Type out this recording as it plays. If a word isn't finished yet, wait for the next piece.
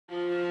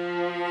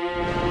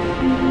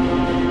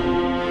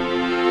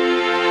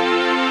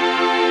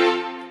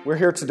We're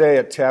here today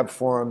at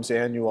TabbFORUM's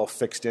annual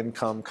Fixed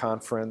Income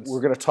Conference.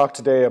 We're going to talk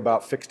today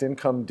about fixed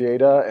income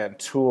data and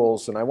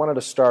tools, and I wanted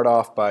to start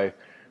off by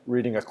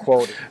reading a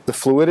quote. The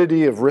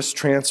fluidity of risk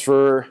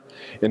transfer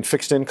in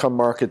fixed income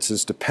markets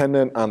is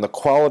dependent on the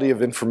quality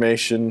of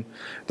information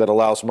that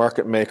allows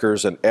market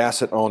makers and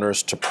asset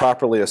owners to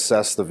properly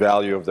assess the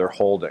value of their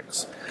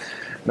holdings.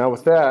 Now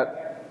with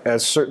that,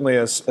 certainly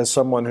as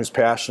someone who's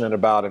passionate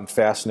about and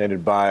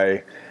fascinated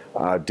by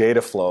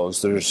data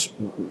flows, there's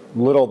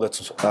little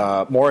that's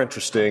more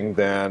interesting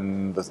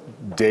than the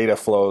data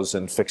flows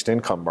in fixed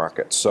income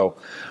markets. So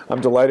I'm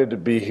delighted to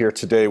be here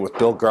today with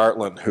Bill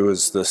Gartland, who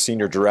is the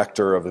Senior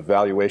Director of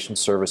Evaluation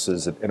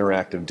Services at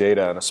Interactive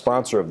Data and a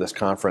sponsor of this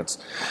conference.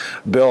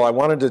 Bill, I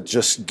wanted to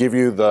just give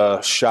you the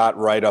shot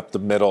right up the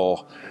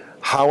middle.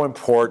 How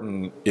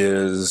important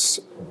is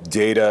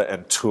data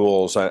and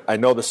tools? I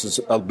know this is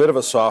a bit of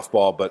a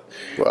softball, but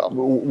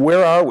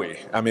where are we?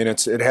 I mean,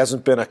 it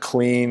hasn't been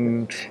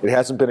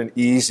an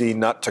easy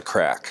nut to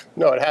crack.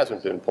 No, it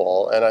hasn't been,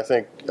 Paul. And I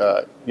think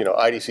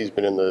IDC's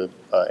been in the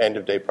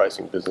end-of-day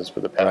pricing business for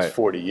the past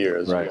 40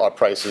 years. Right. Our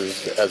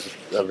prices, as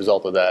a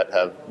result of that,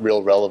 have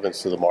real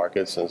relevance to the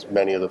market, since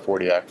many of the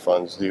 40 Act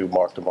funds do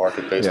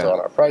mark-to-market based on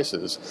our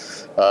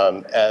prices.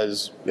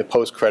 As a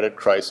post-credit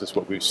crisis,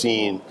 what we've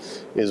seen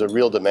is a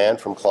real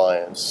demand from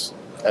clients,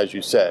 as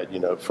you said,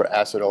 for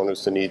asset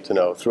owners to need to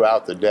know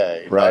throughout the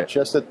day, not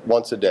just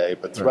once a day,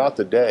 but throughout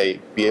the day,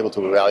 be able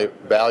to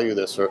value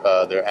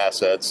their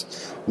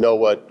assets, know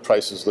what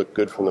prices look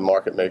good from the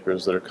market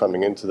makers that are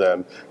coming into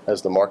them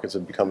as the markets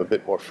have become a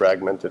bit more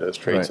fragmented, as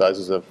trade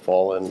sizes have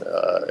fallen,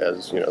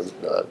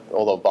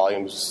 although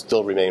volumes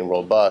still remain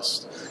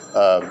robust.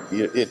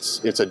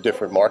 It's a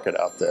different market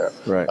out there.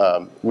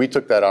 We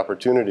took that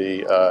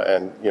opportunity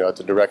and at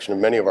the direction of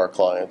many of our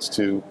clients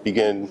to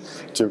begin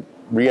to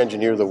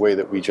re-engineer the way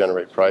that we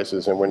generate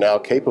prices, and we're now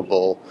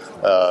capable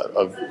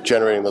of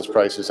generating those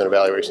prices and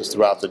evaluations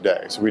throughout the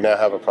day. So we now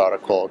have a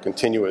product called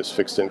Continuous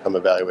Fixed Income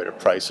Evaluator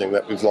Pricing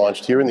that we've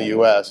launched here in the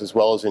U.S. as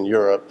well as in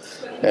Europe,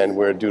 and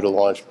we're due to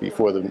launch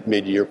before the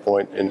mid-year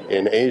point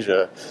in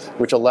Asia,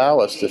 which allow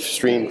us to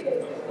stream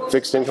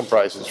fixed income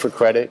prices for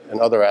credit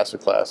and other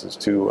asset classes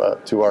to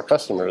our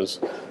customers.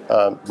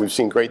 We've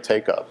seen great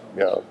take-up.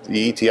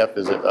 The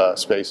ETF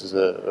space is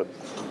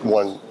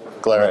one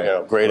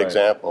great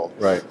example.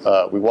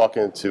 We walk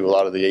into a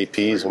lot of the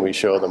APs and we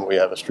show them we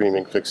have a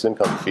streaming fixed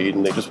income feed,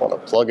 and they just want to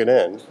plug it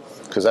in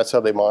because that's how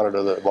they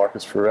monitor the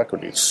markets for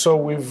equities.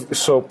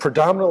 So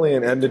predominantly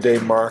an end-of-day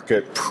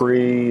market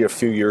a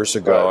few years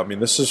ago. I mean,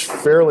 this is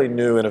fairly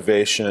new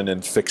innovation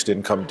in fixed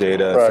income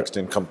data, fixed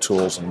income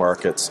tools and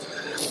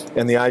markets.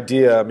 And the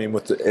idea, I mean,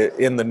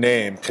 in the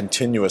name,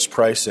 continuous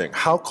pricing,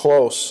 how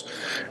close,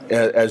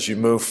 as you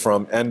move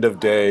from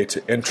end-of-day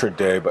to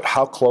intraday, but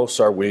how close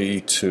are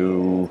we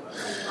to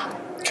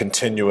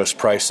continuous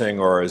pricing,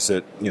 or is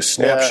it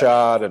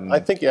snapshot? And I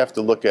think you have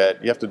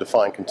to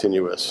define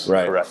continuous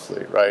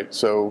correctly, right?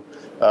 So,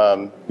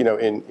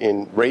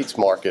 in rates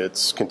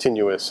markets,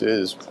 continuous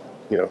is,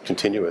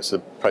 continuous. The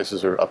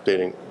prices are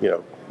updating,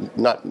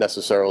 not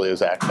necessarily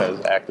as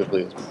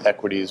actively as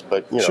equities,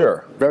 but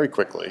very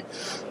quickly.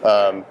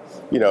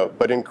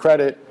 But in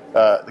credit,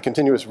 the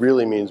continuous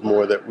really means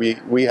more that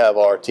we have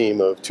our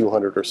team of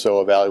 200 or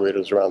so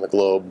evaluators around the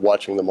globe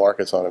watching the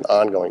markets on an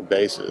ongoing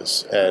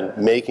basis and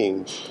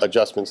making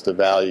adjustments to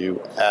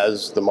value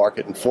as the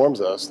market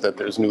informs us that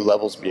there's new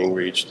levels being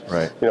reached.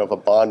 If a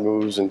bond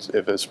moves and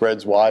if the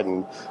spreads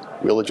widen,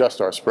 we'll adjust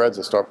our spreads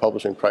and start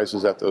publishing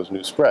prices at those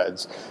new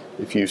spreads.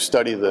 If you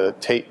study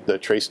the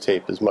trace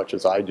tape as much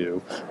as I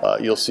do,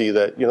 you'll see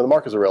that the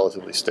markets are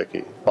relatively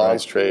sticky.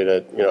 Bonds trade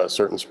at a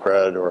certain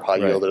spread, or high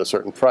yield at a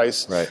certain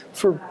price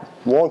for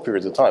long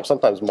periods of time,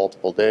 sometimes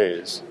multiple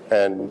days.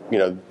 And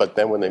but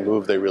then when they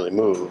move, they really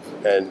move.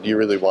 And do you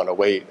really want to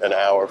wait an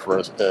hour for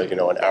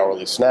an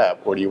hourly snap,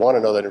 or do you want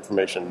to know that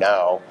information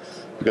now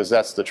because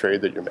that's the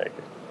trade that you're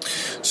making?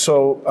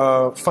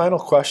 So, final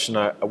question.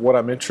 What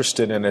I'm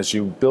interested in as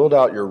you build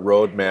out your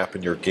roadmap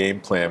and your game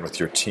plan with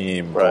your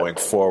team going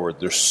forward,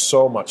 there's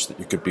so much that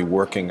you could be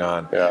working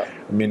on. I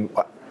mean,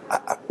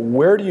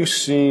 where do you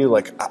see,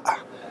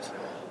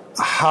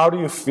 how do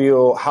you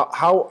feel,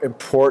 how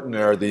important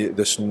are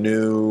this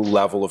new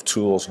level of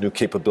tools, new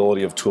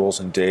capability of tools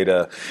and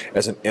data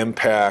as an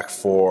impact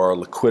for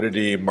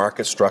liquidity,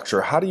 market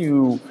structure? How do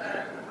you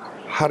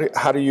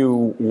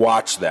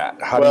watch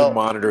that? How do you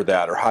monitor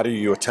that? Or how do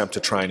you attempt to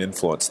try and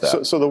influence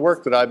that? So the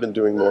work that I've been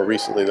doing more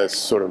recently that's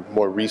sort of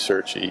more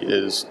researchy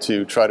is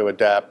to try to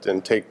adapt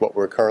and take what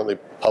we're currently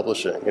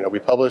publishing. We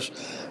publish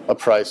a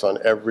price on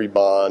every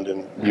bond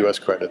in U.S.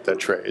 credit that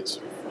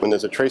trades. When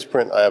there's a trace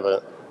print, I have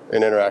an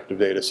interactive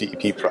data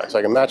CEP price.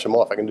 I can match them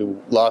off. I can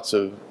do lots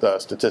of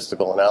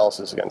statistical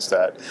analysis against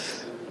that.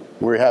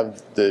 We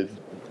have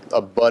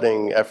a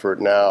budding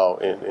effort now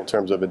in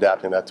terms of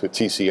adapting that to a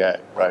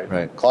TCA,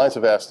 right? Clients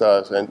have asked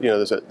us, and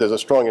there's a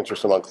strong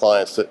interest among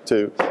clients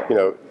to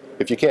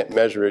if you can't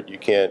measure it, you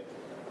can't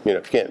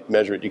if you can't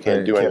measure it, you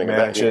can't do anything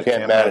about it. You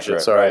can't manage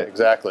it. Sorry,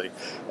 exactly.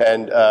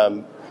 And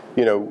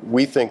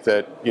we think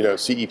that,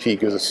 CEP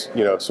gives us,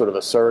 sort of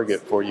a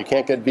surrogate for, you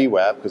can't get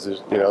VWAP because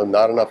there's,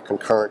 not enough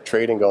concurrent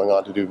trading going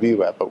on to do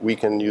VWAP, but we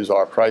can use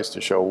our price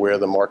to show where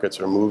the markets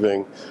are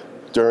moving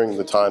during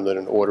the time that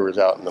an order is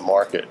out in the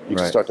market. You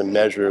can start to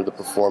measure the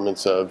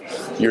performance of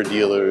your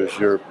dealers,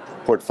 your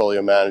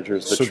portfolio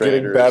managers, the traders. So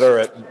getting better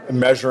at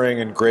measuring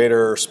in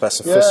greater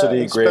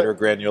specificity, greater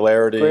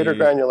granularity. Greater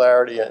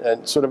granularity,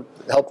 and sort of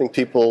helping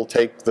people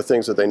take the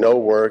things that they know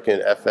work in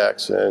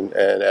FX and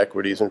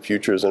equities and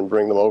futures and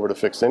bring them over to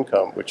fixed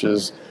income, which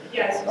is,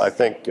 I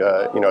think,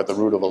 at the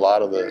root of a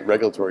lot of the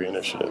regulatory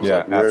initiatives.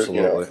 Yeah,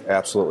 absolutely,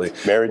 absolutely.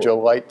 Mary Jo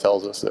White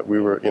tells us that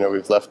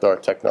we've left our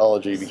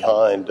technology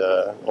behind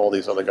all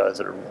these other guys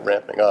that are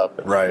ramping up.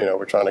 And,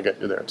 we're trying to get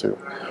you there too.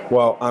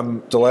 Well, I'm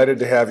delighted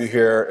to have you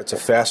here. It's a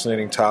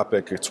fascinating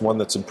topic. It's one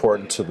that's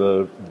important to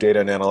the data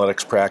and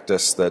analytics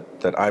practice that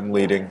I'm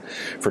leading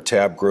for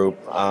Tab Group.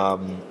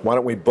 Why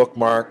don't we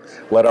bookmark,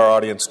 let our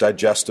audience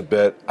digest a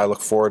bit. I look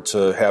forward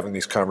to having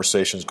these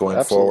conversations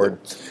going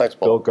forward. Thanks,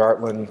 Paul. Bill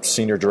Gartland,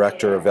 Senior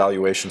Director of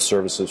Valuation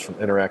Services from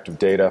Interactive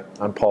Data.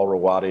 I'm Paul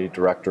Rawati,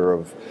 Director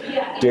of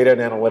Data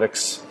and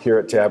Analytics here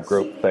at Tab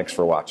Group. Thanks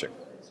for watching.